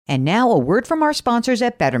And now a word from our sponsors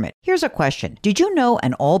at Betterment. Here's a question. Did you know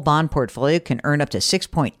an all bond portfolio can earn up to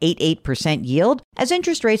 6.88% yield? As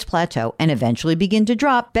interest rates plateau and eventually begin to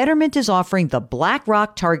drop, Betterment is offering the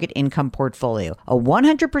BlackRock Target Income Portfolio, a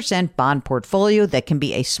 100% bond portfolio that can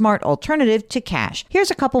be a smart alternative to cash.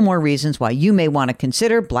 Here's a couple more reasons why you may want to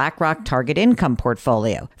consider BlackRock Target Income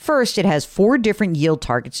Portfolio. First, it has 4 different yield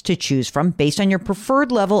targets to choose from based on your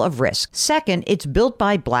preferred level of risk. Second, it's built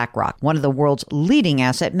by BlackRock, one of the world's leading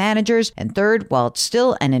asset managers. And third, while it's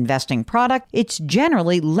still an investing product, it's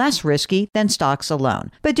generally less risky than stocks alone.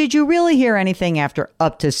 But did you really hear anything after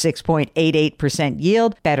up to 6.88%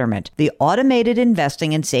 yield? Betterment, the automated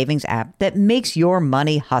investing and savings app that makes your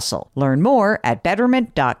money hustle. Learn more at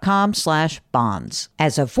betterment.com/bonds.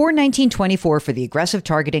 As of 4/19/24 for the aggressive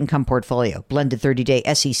target income portfolio, blended 30-day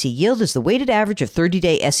SEC yield is the weighted average of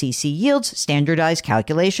 30-day SEC yields, standardized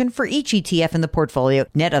calculation for each ETF in the portfolio,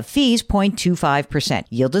 net of fees 0.25%.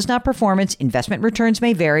 Yield is not performance. Investment returns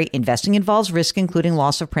may vary. Investing involves risk, including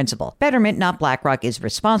loss of principal. Betterment, not BlackRock, is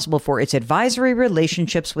responsible for its advisory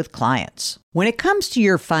relationships with clients. When it comes to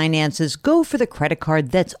your finances, go for the credit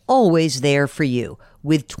card that's always there for you.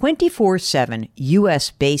 With 24/7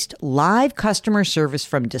 U.S.-based live customer service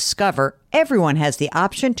from Discover, everyone has the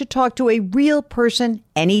option to talk to a real person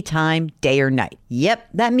anytime, day or night. Yep,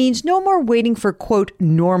 that means no more waiting for, quote,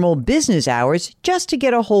 normal business hours just to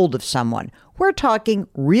get a hold of someone. We're talking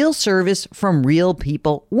real service from real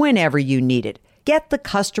people whenever you need it. Get the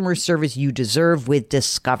customer service you deserve with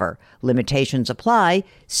Discover. Limitations apply.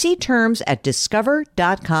 See terms at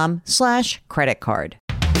discover.com/creditcard.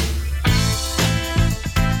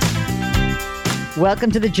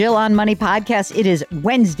 Welcome to the Jill on Money podcast. It is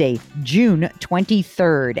Wednesday, June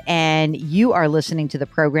 23rd, and you are listening to the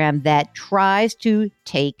program that tries to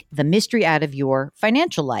take the mystery out of your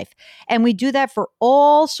financial life. And we do that for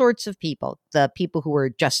all sorts of people. The people who are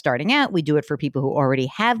just starting out, we do it for people who already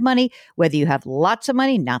have money, whether you have lots of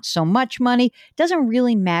money, not so much money, doesn't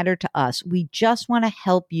really matter to us. We just want to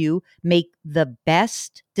help you make the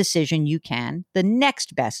best decision you can, the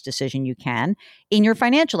next best decision you can in your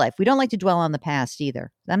financial life. We don't like to dwell on the past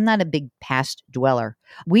either. I'm not a big past dweller.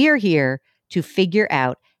 We are here to figure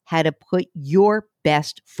out how to put your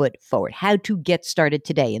best foot forward, how to get started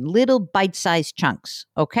today in little bite-sized chunks,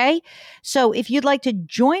 okay? So if you'd like to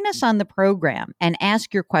join us on the program and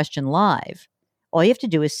ask your question live, all you have to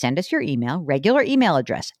do is send us your email, regular email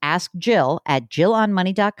address,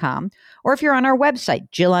 askjill@jillonmoney.com, or if you're on our website,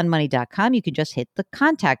 jillonmoney.com, you can just hit the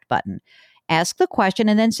contact button, ask the question,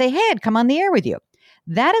 and then say, hey, I'd come on the air with you.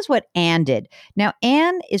 That is what Ann did. Now,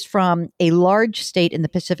 Ann is from a large state in the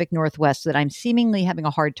Pacific Northwest that I'm seemingly having a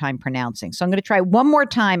hard time pronouncing. So I'm going to try one more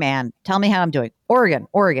time, Ann. Tell me how I'm doing. Oregon.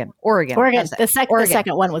 Oregon. The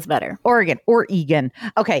second one was better. Oregon.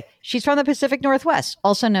 Okay. She's from the Pacific Northwest,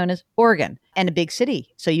 also known as Oregon, and a big city.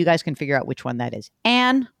 So you guys can figure out which one that is.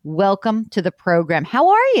 Ann, welcome to the program. How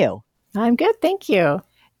are you? I'm good. Thank you.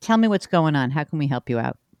 Tell me what's going on. How can we help you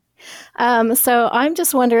out? So I'm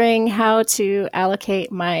just wondering how to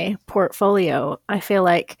allocate my portfolio. I feel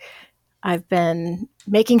like I've been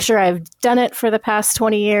making sure I've done it for the past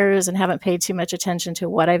 20 years and haven't paid too much attention to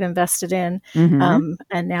what I've invested in. And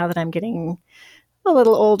now that I'm getting a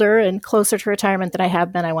little older and closer to retirement than I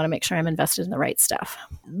have been, I want to make sure I'm invested in the right stuff.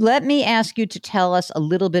 Let me ask you to tell us a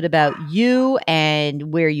little bit about you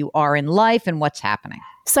and where you are in life and what's happening.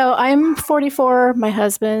 So I'm 44. My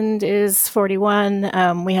husband is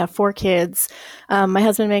 41. We have 4 kids. My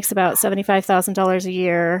husband makes about $75,000 a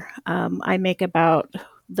year. I make about,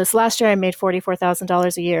 this last year I made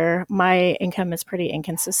 $44,000 a year. My income is pretty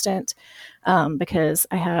inconsistent because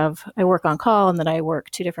I work on call and then I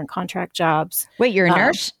work 2 different contract jobs. Wait, you're a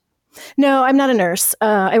nurse? No, I'm not a nurse.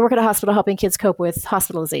 I work at a hospital helping kids cope with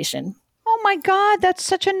hospitalization. Oh my God, that's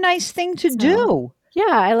such a nice thing to do. Yeah,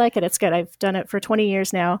 I like it. It's good. I've done it for 20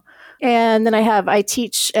 years now. And then I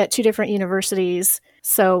teach at 2 different universities.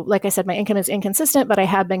 So like I said, my income is inconsistent, but I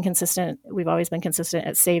have been consistent. We've always been consistent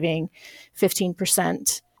at saving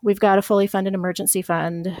 15%. We've got a fully funded emergency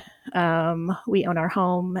fund. We own our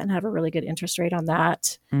home and have a really good interest rate on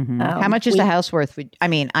that. How much is the house worth? I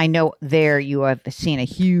mean, I know there you have seen a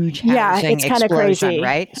huge housing it's kind of crazy,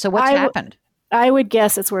 right? So what's happened? I would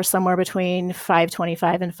guess it's worth somewhere between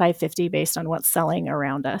 $525 and $550 based on what's selling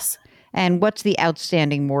around us. And what's the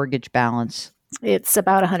outstanding mortgage balance? It's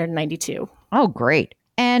about $192. Oh, great.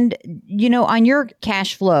 And, on your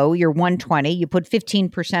cash flow, your $120, you put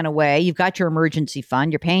 15% away, you've got your emergency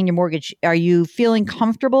fund, you're paying your mortgage. Are you feeling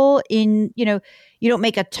comfortable in, you don't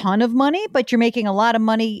make a ton of money, but you're making a lot of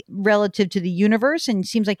money relative to the universe, and it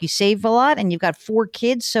seems like you save a lot and you've got 4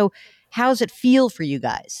 kids. So How's it feel for you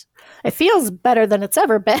guys? It feels better than it's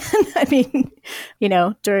ever been. I mean,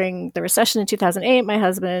 during the recession in 2008, my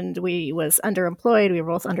husband, we was underemployed. We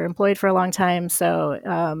were both underemployed for a long time.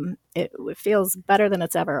 So it feels better than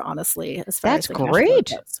it's ever, honestly, as far as the cash flow great.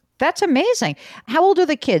 goes. That's amazing. How old are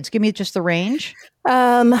the kids? Give me just the range.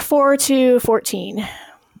 4 to 14.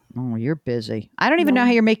 Oh, you're busy. I don't even know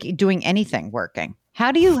how you're doing anything working.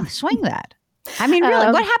 How do you swing that? I mean,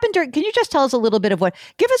 really, what happened can you just tell us a little bit of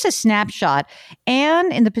give us a snapshot,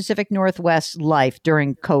 and in the Pacific Northwest life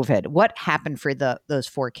during COVID, what happened for those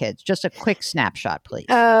 4 kids? Just a quick snapshot, please.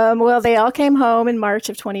 Well, they all came home in March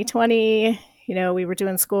of 2020. We were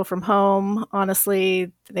doing school from home.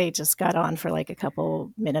 Honestly, they just got on for like a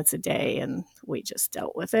couple minutes a day and we just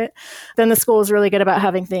dealt with it. Then the school was really good about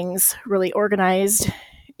having things really organized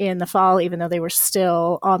in the fall, even though they were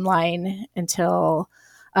still online until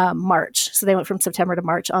March. So they went from September to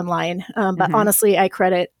March online. But honestly, I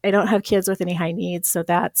don't have kids with any high needs. So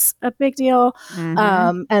that's a big deal.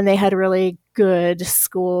 And they had really good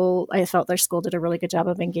school. I felt their school did a really good job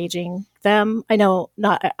of engaging them. I know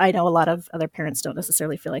a lot of other parents don't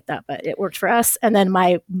necessarily feel like that, but it worked for us. And then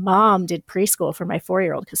my mom did preschool for my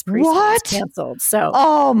 4-year-old because preschool was canceled. So,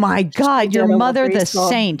 oh my God, your mother, the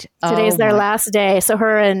saint. Today's their last day. So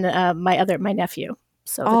her and my nephew.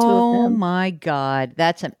 So the two of them. Oh my God.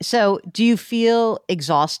 So do you feel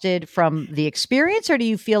exhausted from the experience, or do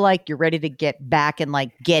you feel like you're ready to get back and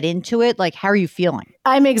get into it? How are you feeling?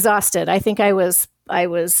 I'm exhausted. I think I was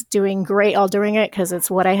doing great all during it because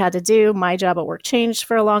it's what I had to do. My job at work changed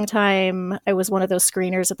for a long time. I was one of those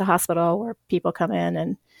screeners at the hospital where people come in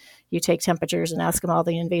and you take temperatures and ask them all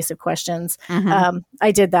the invasive questions.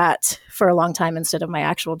 I did that for a long time instead of my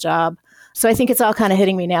actual job. So I think it's all kind of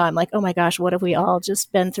hitting me now. I'm like, oh my gosh, what have we all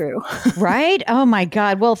just been through? Right? Oh my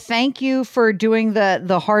God. Well, thank you for doing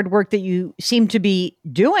the hard work that you seem to be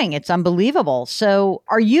doing. It's unbelievable. So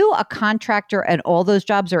are you a contractor at all those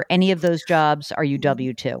jobs, or any of those jobs are you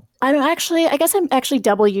W-2? I guess I'm actually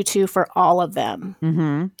W-2 for all of them.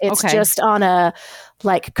 It's just on a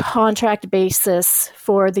contract basis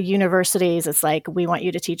for the universities. It's we want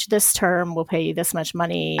you to teach this term. We'll pay you this much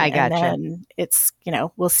money. I gotcha. And then it's,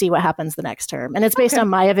 we'll see what happens the next term. And it's based on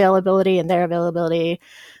my availability and their availability.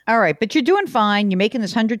 All right. But you're doing fine. You're making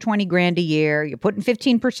this $120,000 a year. You're putting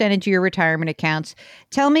 15% into your retirement accounts.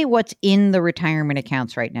 Tell me what's in the retirement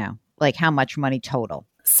accounts right now. How much money total?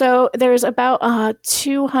 So there's about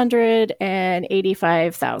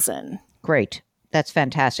 $285,000. Great. That's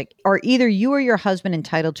fantastic. Are either you or your husband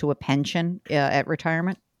entitled to a pension at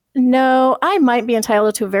retirement? No, I might be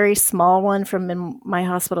entitled to a very small one from when my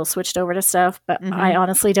hospital switched over to stuff, but I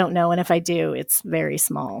honestly don't know. And if I do, it's very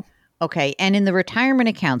small. Okay. And in the retirement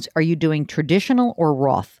accounts, are you doing traditional or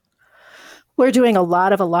Roth? We're doing a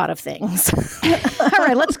lot of things. All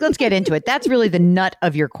right, let's get into it. That's really the nut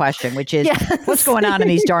of your question, which is what's going on in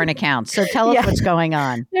these darn accounts. So tell us what's going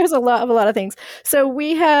on. There's a lot of things. So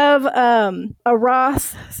we have a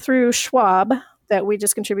Roth through Schwab that we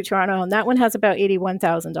just contribute to our own. That one has about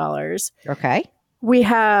 $81,000. Okay. We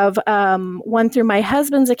have one through my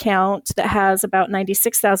husband's account that has about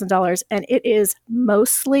 $96,000, and it is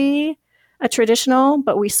mostly a traditional,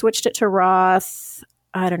 but we switched it to Roth,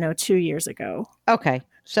 2 years ago. Okay.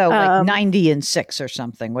 So 90 and 6 or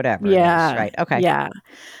something, whatever. Yeah. It is, right. Okay. Yeah.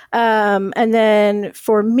 And then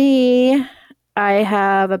for me, I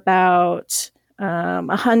have about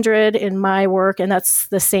 100 in my work, and that's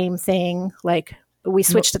the same thing. We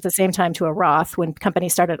switched at the same time to a Roth when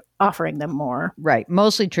companies started offering them more. Right.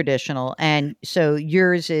 Mostly traditional. And so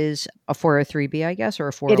yours is a 403B, I guess, or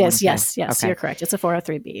a 401k? It is. Yes. Okay. You're correct. It's a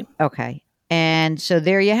 403B. Okay. And so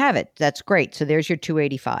there you have it. That's great. So there's your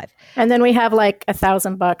 285. And then we have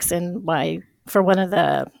 $1,000 in for one of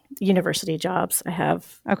the university jobs. I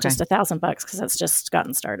have just $1,000 because that's just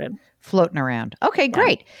gotten started. Floating around. Okay,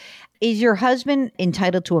 great. Is your husband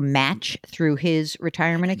entitled to a match through his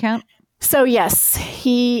retirement account? So yes,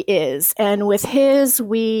 he is. And with his,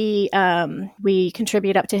 we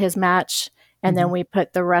contribute up to his match. And then we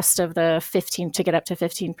put the rest of the 15 to get up to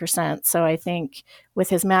 15%. So I think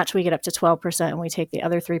with his match, we get up to 12%, and we take the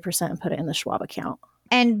other 3% and put it in the Schwab account.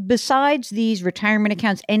 And besides these retirement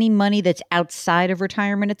accounts, any money that's outside of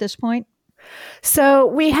retirement at this point? So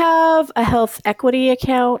we have a health equity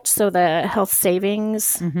account, so the health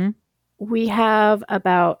savings. We have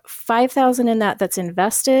about $5,000 in that's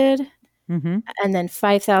invested. Mm-hmm. and then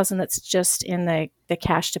 5,000 that's just in the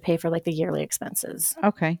cash to pay for like the yearly expenses.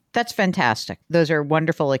 Okay. That's fantastic. Those are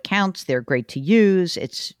wonderful accounts. They're great to use.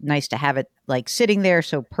 It's nice to have it like sitting there.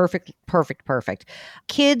 So perfect, perfect, perfect.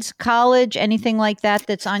 Kids, college, anything like that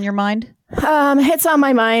that's on your mind? It's on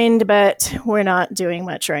my mind, but we're not doing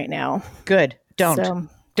much right now. Good. Don't. So,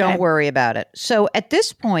 Don't okay. worry about it. So at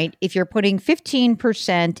this point, if you're putting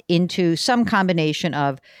 15% into some combination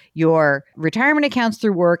of your retirement accounts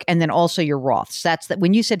through work and then also your Roths, that's that.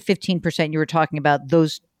 When you said 15%, you were talking about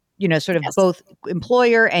those, sort of Yes. both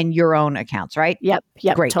employer and your own accounts, right? Yep.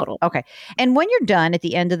 Great. Total. Okay. And when you're done at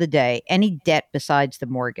the end of the day, any debt besides the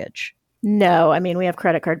mortgage? No, I mean, we have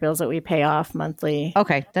credit card bills that we pay off monthly.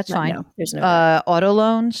 Okay, that's But fine. No, there's no. Auto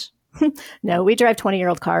loans? No, we drive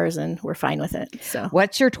 20-year-old cars and we're fine with it. So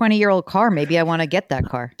What's your 20-year-old car? Maybe I want to get that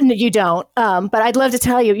car. No, you don't. But I'd love to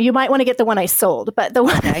tell you, you might want to get the one I sold. But the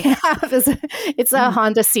one Okay. I have it's a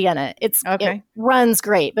Honda Sienna. It runs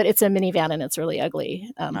great, but it's a minivan and it's really ugly.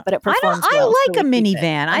 But it performs I well. like a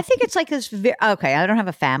minivan. I think it's like this. Okay, I don't have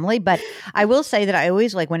a family, but I will say that I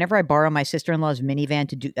always like whenever I borrow my sister-in-law's minivan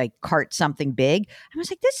to do like cart something big. I was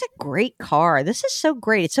like, this is a great car. This is so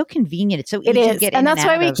great. It's so convenient. It's so easy to get in and that's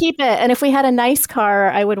why we out of. keep it. And if we had a nice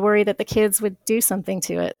car, I would worry that the kids would do something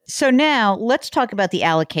to it. So now let's talk about the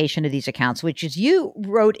allocation of these accounts, which is you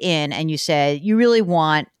wrote in and you said you really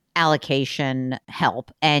want allocation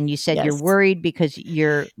help, and you said Yes. you're worried because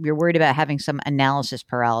you're worried about having some analysis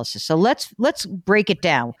paralysis. So let's break it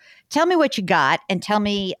down. Tell me what you got and tell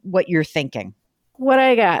me what you're thinking. What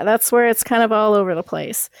I got, that's where it's kind of all over the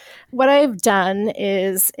place. What I've done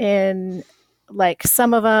is in like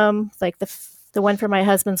some of them, like the one for my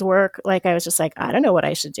husband's work, like I was just like, I don't know what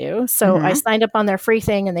I should do. So I signed up on their free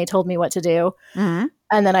thing and they told me what to do. Mm-hmm.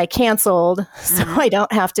 And then I canceled so I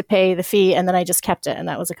don't have to pay the fee. And then I just kept it. And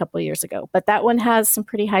that was a couple of years ago. But that one has some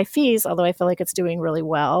pretty high fees, although I feel like it's doing really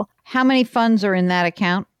well. How many funds are in that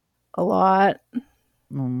account? A lot.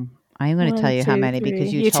 I'm going to tell you how many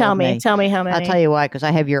because you tell told me. Tell me how many. I'll tell you why, because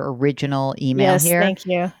I have your original email yes, here. Thank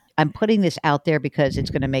you. I'm putting this out there because it's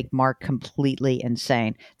going to make Mark completely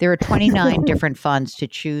insane. There are 29 different funds to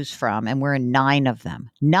choose from, and we're in 9 of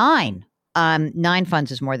them. 9. 9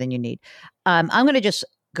 funds is more than you need. I'm going to just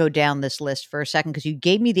go down this list for a second because you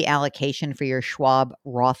gave me the allocation for your Schwab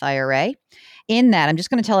Roth IRA. In that, I'm just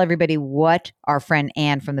going to tell everybody what our friend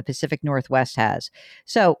Ann from the Pacific Northwest has.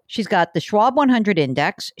 So she's got the Schwab 100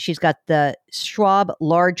 Index. She's got the Schwab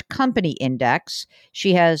Large Company Index.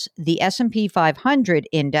 She has the S&P 500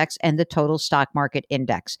 Index and the Total Stock Market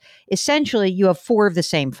Index. Essentially, you have 4 of the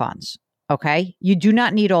same funds, okay? You do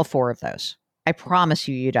not need all 4 of those. I promise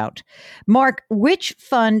you don't. Mark, which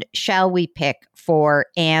fund shall we pick for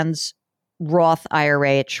Ann's Roth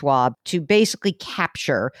IRA at Schwab to basically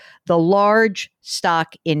capture the large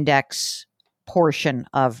stock index portion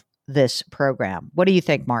of this program? What do you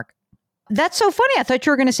think, Mark? That's so funny. I thought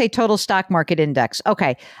you were going to say total stock market index.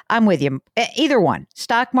 Okay, I'm with you. Either one,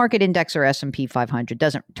 stock market index or S&P 500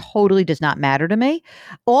 does not matter to me.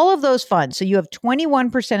 All of those funds. So you have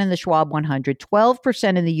 21% in the Schwab 100,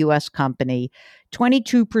 12% in the U.S. company,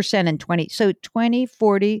 22% and 20. So 20,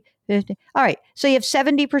 40, 50. All right. So you have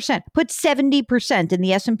 70%. Put 70% in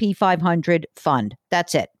the S&P 500 fund.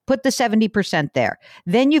 That's it. Put the 70% there.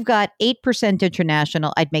 Then you've got 8%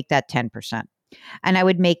 international. I'd make that 10%. And I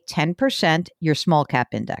would make 10% your small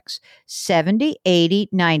cap index, 70, 80,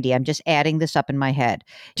 90. I'm just adding this up in my head.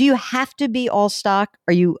 Do you have to be all stock?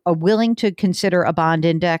 Are you willing to consider a bond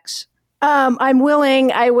index? I'm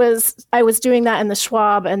willing. I was doing that in the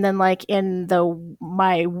Schwab, and then like in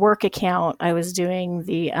my work account, I was doing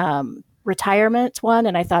the retirement one,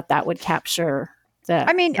 and I thought that would capture the.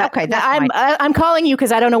 I mean, okay, that's fine. I'm calling you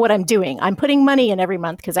because I don't know what I'm doing. I'm putting money in every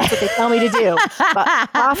month because that's what they tell me to do. But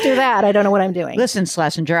after that, I don't know what I'm doing. Listen,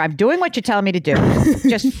 Schlesinger, I'm doing what you're telling me to do.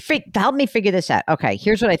 Just help me figure this out. Okay,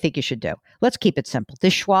 here's what I think you should do. Let's keep it simple.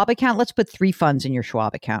 This Schwab account, let's put 3 funds in your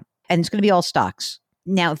Schwab account, and it's going to be all stocks.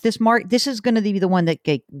 Now, if this is going to be the one that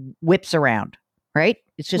whips around, right?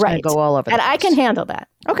 It's just going to go all over the place. I can handle that.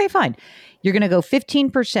 Okay, fine. You're going to go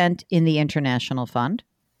 15% in the international fund.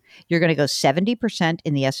 You're going to go 70%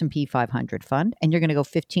 in the S&P 500 fund, and you're going to go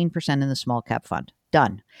 15% in the small cap fund.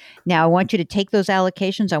 Done. Now, I want you to take those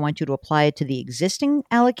allocations. I want you to apply it to the existing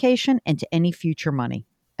allocation and to any future money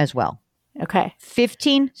as well. Okay.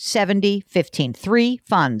 15, 70, 15. 3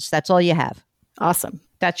 funds. That's all you have. Awesome.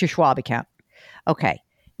 That's your Schwab account. Okay.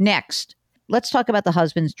 Next, let's talk about the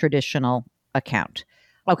husband's traditional account.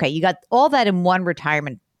 Okay. You got all that in one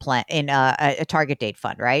retirement plan in a target date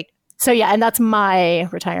fund, right? So yeah, and that's my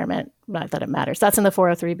retirement. Not that it matters. That's in the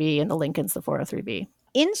 403B, and the Lincoln's the 403B.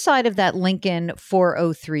 Inside of that Lincoln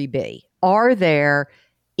 403B, are there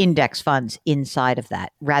index funds inside of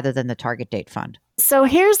that rather than the target date fund? So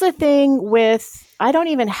here's the thing with, I don't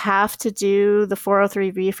even have to do the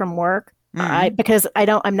 403B from work. Because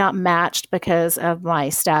I'm not matched because of my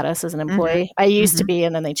status as an employee. I used to be,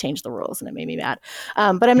 and then they changed the rules and it made me mad.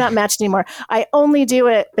 But I'm not matched anymore. I only do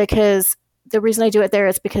it because the reason I do it there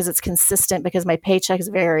is because it's consistent, because my paychecks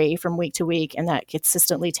vary from week to week, and that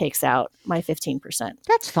consistently takes out my 15%.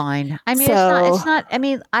 That's fine. I mean, it's not, I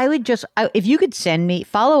mean, I would just, if you could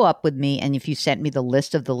follow up with me, and if you sent me the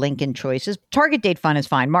list of the Lincoln choices, target date fund is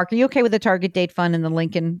fine. Mark, are you okay with the target date fund in the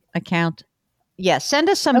Lincoln account? Yeah, send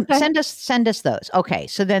us some. Okay. Send us those. Okay,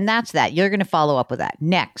 so then that's that. You're going to follow up with that.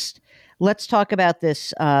 Next, let's talk about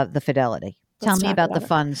this. The Fidelity. Tell me about the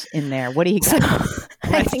funds in there. What do you got?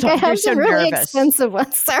 I think I have some really expensive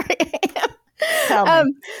ones. Sorry. Tell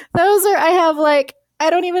me. Those are. I have I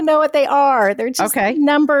don't even know what they are. They're just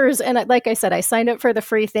numbers. And like I said, I signed up for the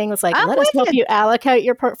free thing. It's like, let us help you allocate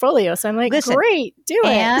your portfolio. So I'm like, great, do it.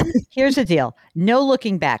 And here's the deal. No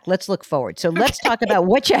looking back. Let's look forward. So let's talk about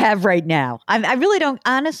what you have right now. I really don't,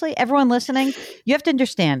 honestly, everyone listening, you have to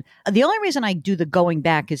understand. The only reason I do the going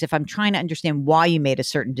back is if I'm trying to understand why you made a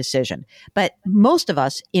certain decision. But most of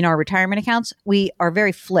us in our retirement accounts, we are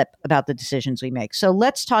very flip about the decisions we make. So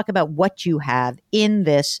let's talk about what you have in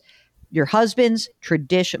this your husband's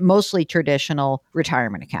mostly traditional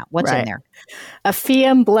retirement account. What's in there? A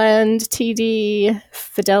FIAM blend, TD,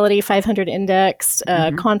 Fidelity 500 index,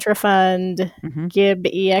 Contra Fund, GIB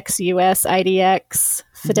EXUS IDX,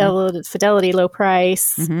 Fidelity low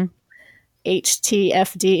price,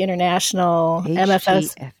 HTFD International,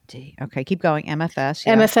 MFS. HTFD. Okay, keep going. MFS.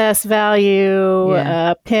 Yeah. MFS value.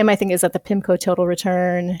 PIM, I think, is at the PIMCO total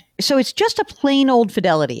return. So it's just a plain old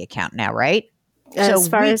Fidelity account now, right? As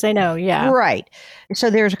far as I know, yeah. Right. So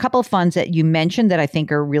there's a couple of funds that you mentioned that I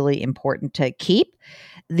think are really important to keep.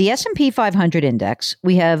 The S&P 500 index,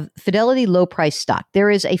 we have Fidelity low price stock. There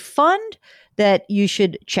is a fund that you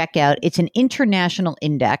should check out. It's an international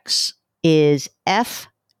index, is F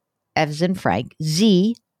as in Frank,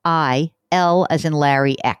 Z, I, L as in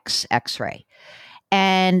Larry, X, X-ray.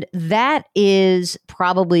 And that is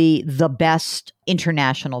probably the best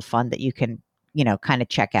international fund that you can kind of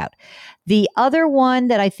check out. The other one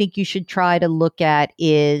that I think you should try to look at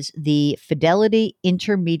is the Fidelity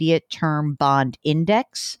Intermediate Term Bond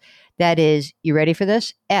Index. That is, you ready for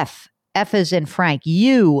this? F as in Frank,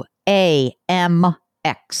 UAMX.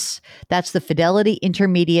 That's the Fidelity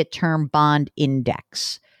Intermediate Term Bond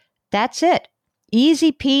Index. That's it.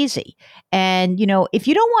 Easy peasy. And, if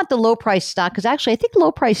you don't want the low price stock, because actually I think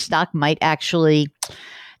low price stock might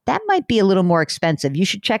be a little more expensive. You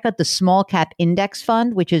should check out the small cap index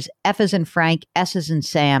fund, which is F as in Frank, S as in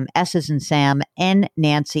Sam, S as in Sam, N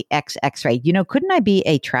Nancy, X X-ray. Couldn't I be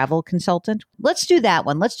a travel consultant? Let's do that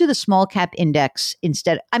one. Let's do the small cap index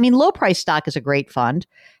instead. I mean, low price stock is a great fund.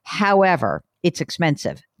 However, it's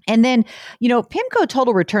expensive. And then, PIMCO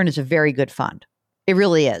Total Return is a very good fund. It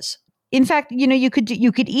really is. In fact, you could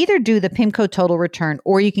either do the PIMCO Total Return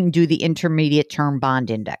or you can do the Intermediate Term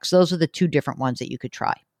Bond Index. Those are the two different ones that you could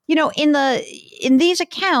try. In these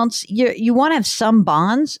accounts, you want to have some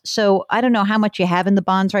bonds. So I don't know how much you have in the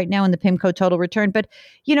bonds right now in the PIMCO Total Return, but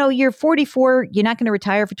you're 44. You're not going to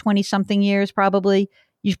retire for 20 something years. Probably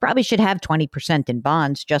you probably should have 20% in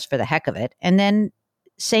bonds just for the heck of it. And then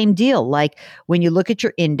same deal. Like when you look at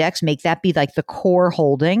your index, make that be like the core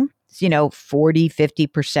holding, 40,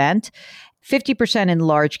 50%. 50% in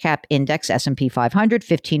large cap index, S&P 500,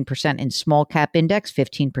 15% in small cap index,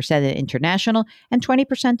 15% in international, and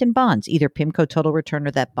 20% in bonds, either PIMCO Total Return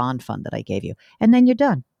or that bond fund that I gave you. And then you're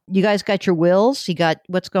done. You guys got your wills? You got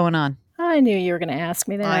what's going on? I knew you were going to ask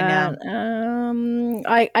me that. I know.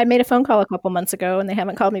 I made a phone call a couple months ago and they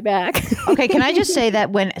haven't called me back. Okay, can I just say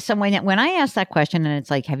that when I ask that question and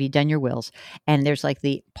it's like, have you done your wills? And there's like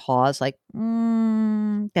the pause, like,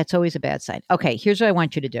 that's always a bad sign. Okay, here's what I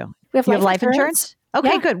want you to do. You have life insurance?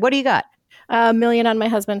 Okay, good. What do you got? $1 million on my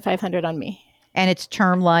husband, 500 on me. And it's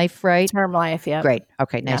term life, right? Term life, yeah. Great.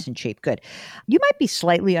 Okay, nice and cheap. Good. You might be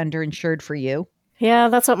slightly underinsured for you. Yeah,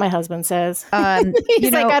 that's what my husband says.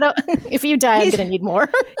 He's like, if you die, I'm going to need more.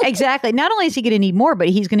 Exactly. Not only is he going to need more, but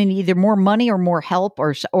he's going to need either more money or more help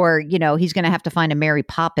or he's going to have to find a Mary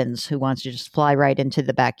Poppins who wants to just fly right into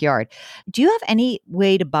the backyard. Do you have any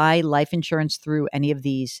way to buy life insurance through any of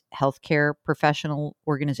these healthcare professional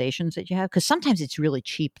organizations that you have? Because sometimes it's really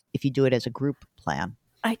cheap if you do it as a group plan.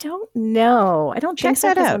 I don't know. I don't think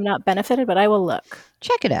so because I'm not benefited, but I will look.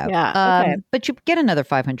 Check it out. Yeah. Okay. But you get another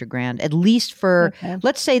 $500,000 at least for,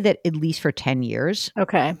 let's say that at least for 10 years.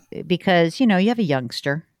 Okay. Because, you have a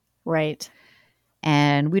youngster. Right.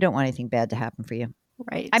 And we don't want anything bad to happen for you.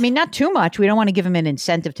 Right. I mean, not too much. We don't want to give them an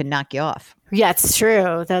incentive to knock you off. Yeah, it's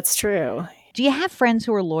true. That's true. Do you have friends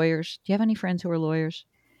who are lawyers? Do you have any friends who are lawyers?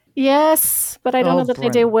 Yes, but I don't know that they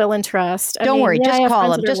do will and trust. Don't worry, just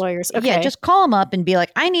call them. Just lawyers. Okay. Yeah, just call them up and be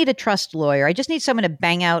like, I need a trust lawyer. I just need someone to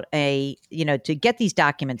bang out to get these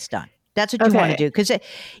documents done. That's what you want to do. Because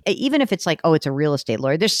even if it's like, oh, it's a real estate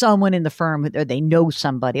lawyer, there's someone in the firm, or they know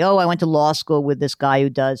somebody. Oh, I went to law school with this guy who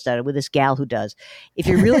does that, with this gal who does. If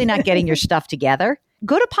you're really not getting your stuff together,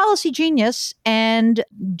 go to Policy Genius and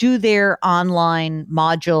do their online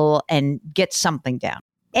module and get something down.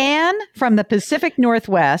 Anne from the Pacific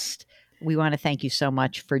Northwest, we want to thank you so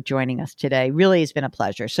much for joining us today. Really has been a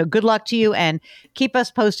pleasure. So good luck to you and keep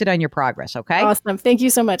us posted on your progress, okay? Awesome. Thank you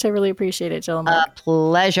so much. I really appreciate it, Jill and Mark. A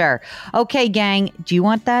pleasure. Okay, gang, do you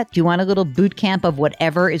want that? Do you want a little boot camp of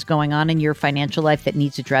whatever is going on in your financial life that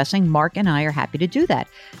needs addressing? Mark and I are happy to do that.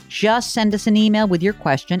 Just send us an email with your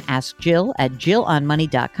question. Ask Jill at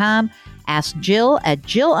jillonmoney.com. Ask Jill at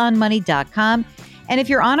jillonmoney.com. And if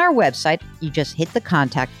you're on our website, you just hit the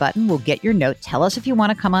contact button. We'll get your note. Tell us if you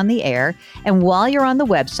want to come on the air. And while you're on the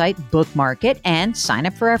website, bookmark it and sign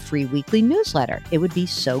up for our free weekly newsletter. It would be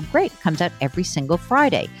so great. It comes out every single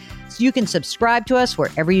Friday. So you can subscribe to us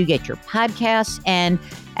wherever you get your podcasts. And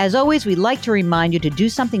as always, we'd like to remind you to do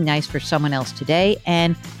something nice for someone else today.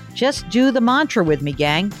 And just do the mantra with me,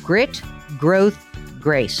 gang. Grit, growth,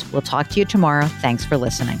 grace. We'll talk to you tomorrow. Thanks for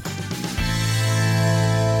listening.